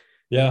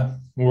 yeah,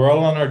 we're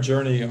all on our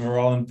journey and we're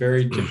all in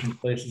very different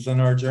places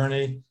on our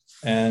journey.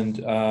 And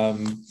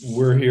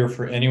we're here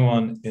for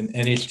anyone in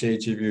any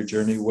stage of your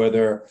journey,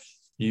 whether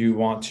you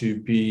want to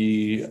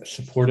be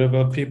supportive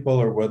of people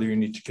or whether you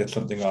need to get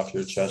something off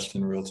your chest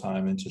in real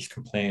time and just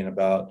complain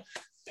about,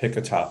 pick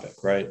a topic,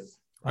 right?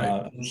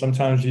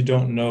 Sometimes you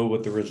don't know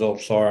what the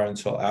results are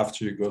until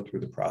after you go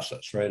through the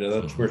process, right? And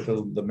that's where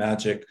the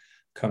magic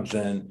comes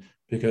in,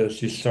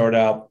 because you start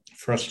out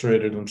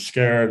frustrated and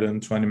scared,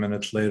 and 20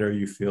 minutes later,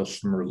 you feel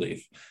some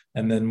relief.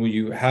 And then when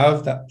you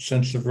have that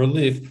sense of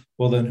relief,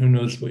 well, then who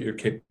knows what you're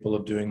capable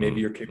of doing? Maybe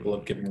you're capable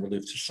of giving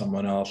relief to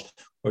someone else,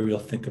 or you'll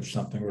think of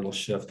something or it'll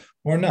shift,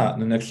 or not.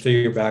 And the next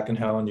day you're back in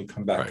hell and you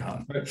come back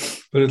on.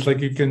 Right? But it's like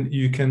you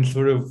can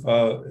sort of,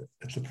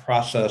 it's a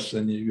process,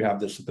 and you have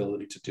this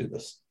ability to do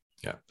this.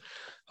 Yeah.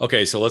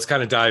 Okay, so let's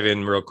kind of dive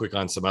in real quick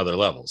on some other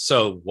levels.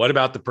 So what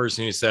about the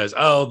person who says,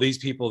 oh, these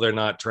people, they're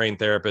not trained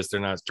therapists, they're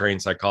not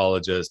trained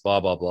psychologists, blah,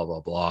 blah, blah,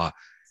 blah, blah.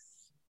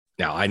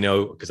 Now, I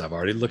know, because I've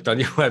already looked on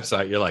your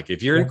website, you're like,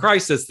 if you're in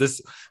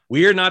crisis,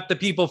 we are not the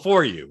people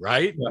for you,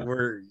 right? Yeah.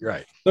 We're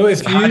right.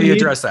 So, how do you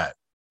address that?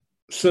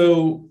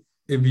 So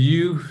if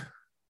you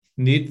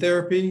need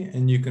therapy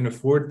and you can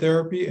afford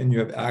therapy and you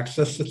have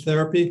access to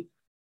therapy,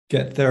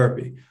 get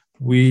therapy.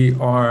 We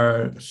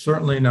are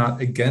certainly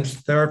not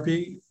against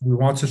therapy. We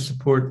want to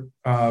support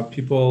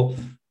people.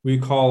 We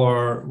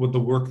call with the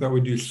work that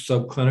we do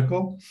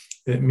subclinical.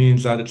 It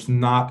means that it's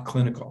not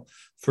clinical.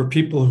 For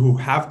people who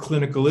have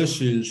clinical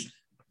issues,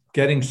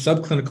 getting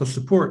subclinical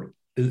support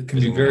can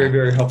be very,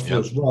 very helpful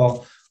as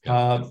well.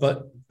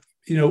 But,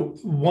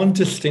 one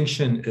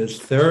distinction is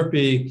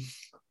therapy,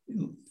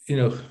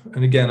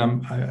 and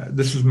again,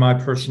 this is my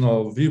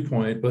personal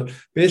viewpoint, but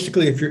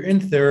basically, if you're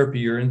in therapy,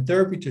 you're in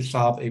therapy to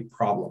solve a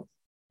problem.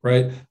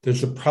 Right?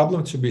 There's a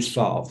problem to be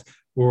solved.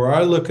 Where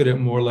I look at it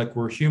more like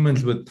we're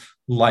humans with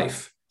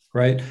life,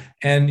 right?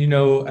 And,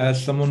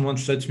 as someone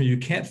once said to me, you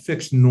can't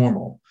fix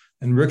normal.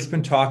 And Rick's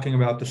been talking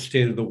about the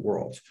state of the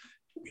world.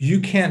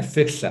 You can't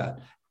fix that.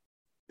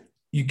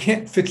 You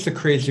can't fix the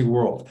crazy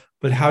world,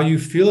 but how you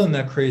feel in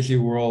that crazy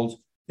world,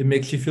 it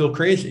makes you feel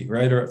crazy,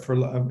 right? Or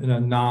in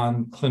a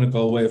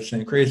non-clinical way of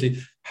saying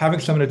crazy, having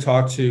someone to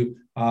talk to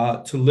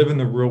live in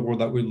the real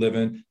world that we live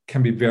in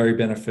can be very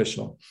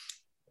beneficial.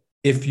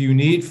 If you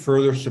need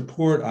further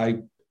support, I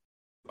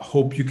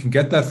hope you can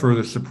get that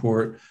further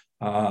support,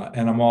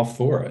 and I'm all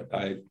for it.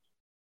 I've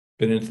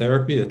been in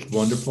therapy; it's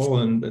wonderful,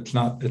 and it's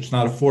not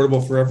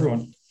affordable for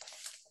everyone.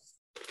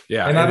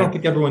 Yeah, and I don't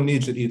think everyone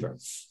needs it either.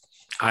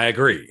 I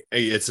agree.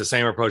 It's the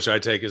same approach I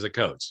take as a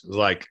coach.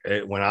 Like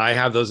when I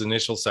have those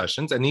initial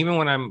sessions, and even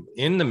when I'm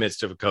in the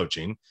midst of a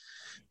coaching,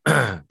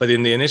 but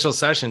in the initial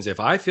sessions, if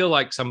I feel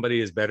like somebody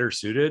is better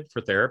suited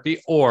for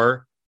therapy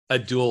or a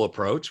dual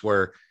approach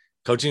where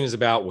coaching is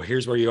about, well,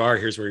 here's where you are,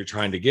 here's where you're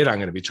trying to get. I'm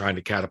going to be trying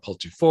to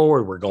catapult you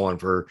forward. We're going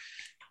for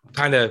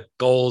kind of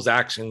goals,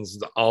 actions,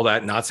 all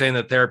that. Not saying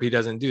that therapy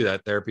doesn't do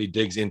that. Therapy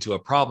digs into a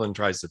problem,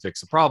 tries to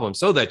fix a problem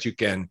so that you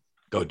can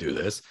go do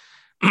this.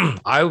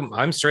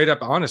 I'm straight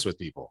up honest with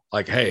people.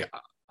 Like, hey,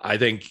 I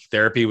think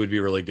therapy would be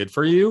really good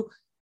for you,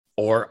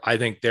 or I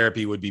think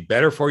therapy would be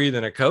better for you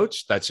than a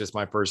coach. That's just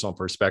my personal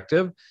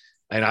perspective.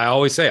 And I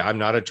always say, I'm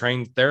not a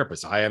trained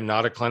therapist. I am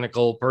not a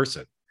clinical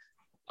person.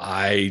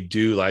 I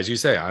do, as you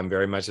say, I'm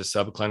very much a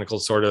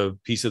subclinical sort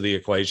of piece of the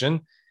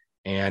equation.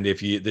 And if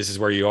this is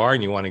where you are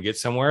and you want to get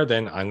somewhere,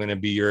 then I'm going to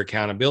be your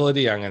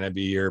accountability. I'm going to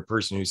be your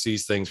person who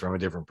sees things from a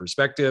different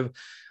perspective.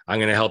 I'm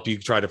going to help you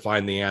try to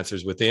find the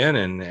answers within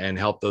and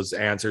help those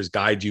answers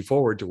guide you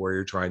forward to where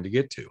you're trying to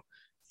get to.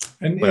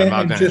 But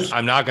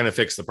I'm not going to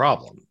fix the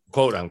problem,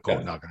 quote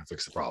unquote, not going to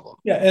fix the problem.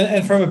 Yeah.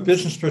 And from a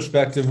business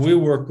perspective, we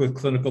work with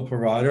clinical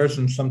providers,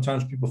 and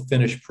sometimes people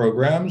finish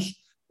programs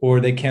or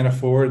they can't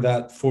afford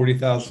that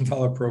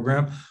 $40,000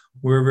 program.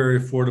 We're a very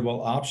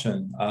affordable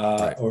option.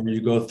 Or you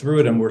go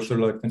through it and we're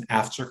sort of like an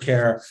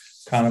aftercare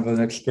kind of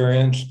an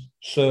experience.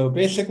 So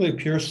basically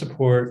peer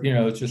support,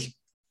 just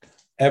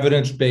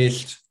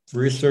evidence-based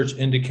research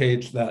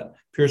indicates that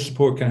peer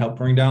support can help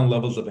bring down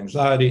levels of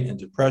anxiety and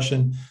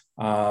depression,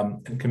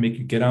 and can make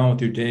you get on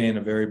with your day in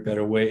a very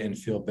better way and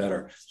feel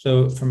better.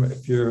 So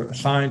if you're a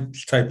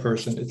science type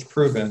person, it's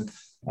proven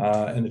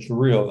and it's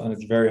real and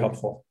it's very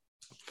helpful.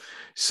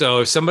 So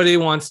if somebody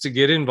wants to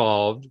get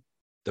involved,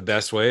 the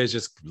best way is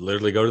just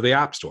literally go to the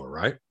App Store,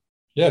 right?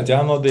 Yeah,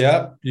 download the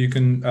app. You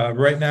can,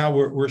 right now,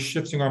 we're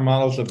shifting our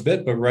models a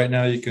bit, but right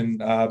now you can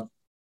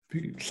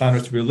sign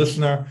up to be a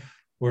listener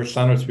or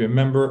sign up to be a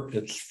member.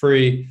 It's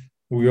free.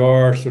 We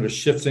are sort of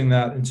shifting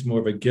that into more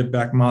of a give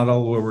back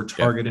model where we're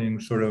targeting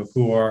sort of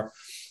who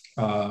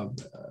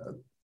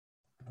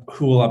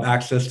will have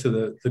access to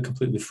the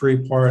completely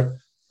free part.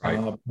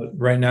 Right. But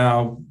right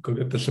now, go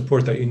get the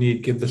support that you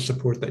need, give the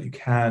support that you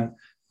can,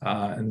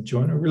 and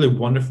join a really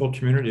wonderful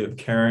community of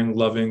caring,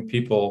 loving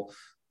people.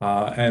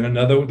 And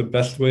the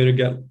best way to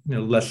get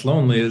less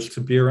lonely is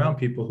to be around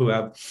people who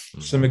have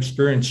some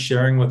experience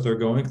sharing what they're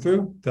going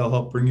through. They'll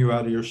help bring you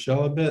out of your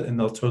shell a bit, and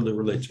they'll totally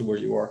relate to where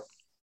you are.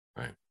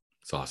 Right.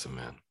 It's awesome,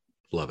 man.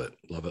 Love it.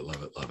 Love it.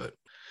 Love it. Love it.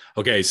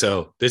 Okay.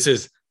 So this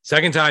is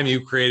second time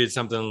you created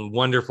something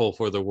wonderful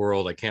for the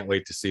world. I can't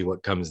wait to see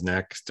what comes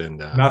next. And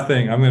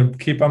nothing. I'm going to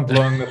keep on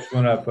blowing this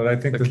one up, but I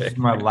think this is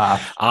my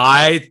last.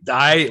 I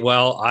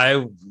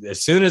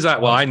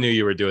knew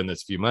you were doing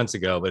this a few months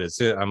ago, but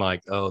I'm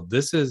like, oh,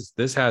 this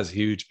has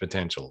huge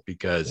potential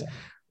because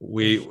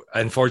we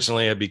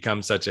unfortunately have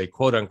become such a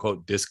quote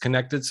unquote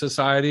disconnected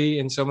society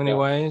in so many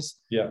ways.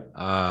 Yeah.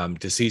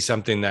 To see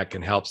something that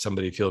can help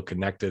somebody feel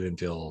connected and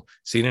feel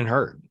seen and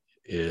heard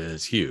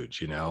is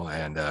huge,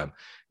 and of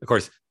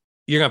course,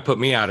 you're going to put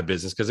me out of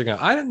business because they're going,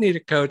 I don't need a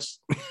coach,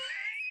 which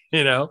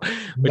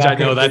I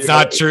know that's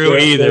not true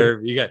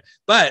either.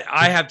 But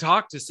I have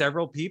talked to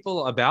several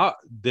people about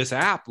this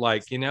app,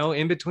 like,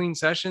 in between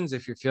sessions,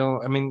 if you're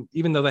feeling,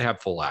 even though they have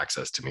full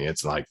access to me,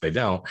 it's like they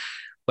don't.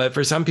 But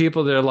for some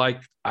people, they're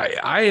like,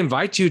 I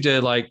invite you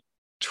to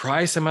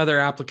try some other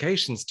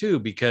applications too,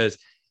 because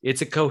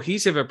it's a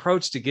cohesive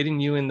approach to getting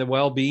you in the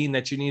well-being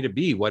that you need to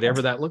be,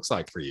 whatever that looks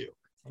like for you.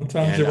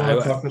 Sometimes you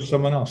want to talk to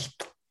someone else.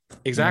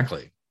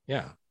 Exactly.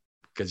 Yeah.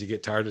 Because you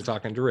get tired of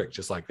talking to Rick,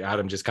 just like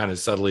Adam just kind of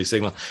subtly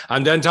signaled,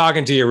 I'm done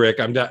talking to you, Rick.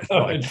 I'm done.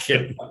 No, I'm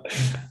kidding.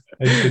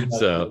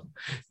 So,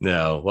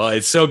 no. Well,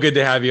 it's so good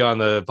to have you on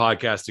the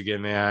podcast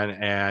again, man.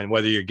 And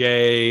whether you're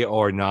gay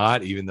or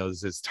not, even though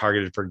this is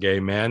targeted for gay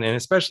men and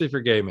especially for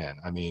gay men,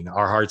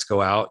 our hearts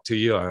go out to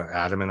you.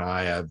 Adam and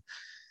I have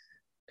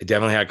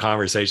definitely had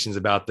conversations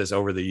about this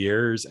over the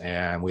years,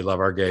 and we love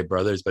our gay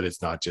brothers, but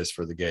it's not just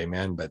for the gay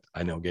men, but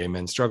I know gay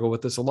men struggle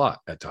with this a lot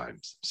at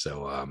times.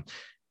 So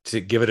to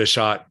give it a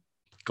shot,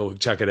 go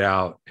check it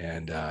out.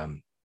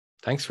 And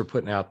thanks for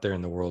putting out there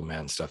in the world,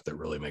 man, stuff that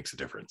really makes a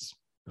difference.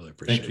 Really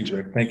appreciate it. Thank you,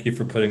 Rick. Thank you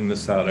for putting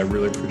this out. I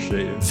really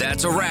appreciate it.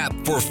 That's a wrap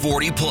for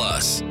 40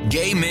 Plus.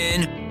 Gay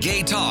men,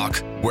 gay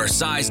talk, where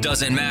size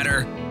doesn't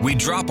matter. We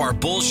drop our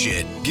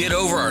bullshit, get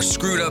over our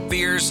screwed up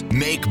fears,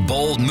 make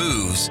bold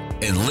moves,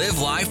 and live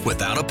life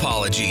without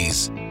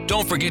apologies.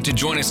 Don't forget to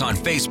join us on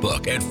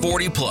Facebook at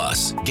 40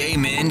 Plus, Gay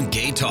Men,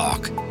 Gay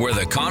Talk, where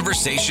the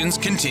conversations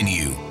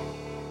continue.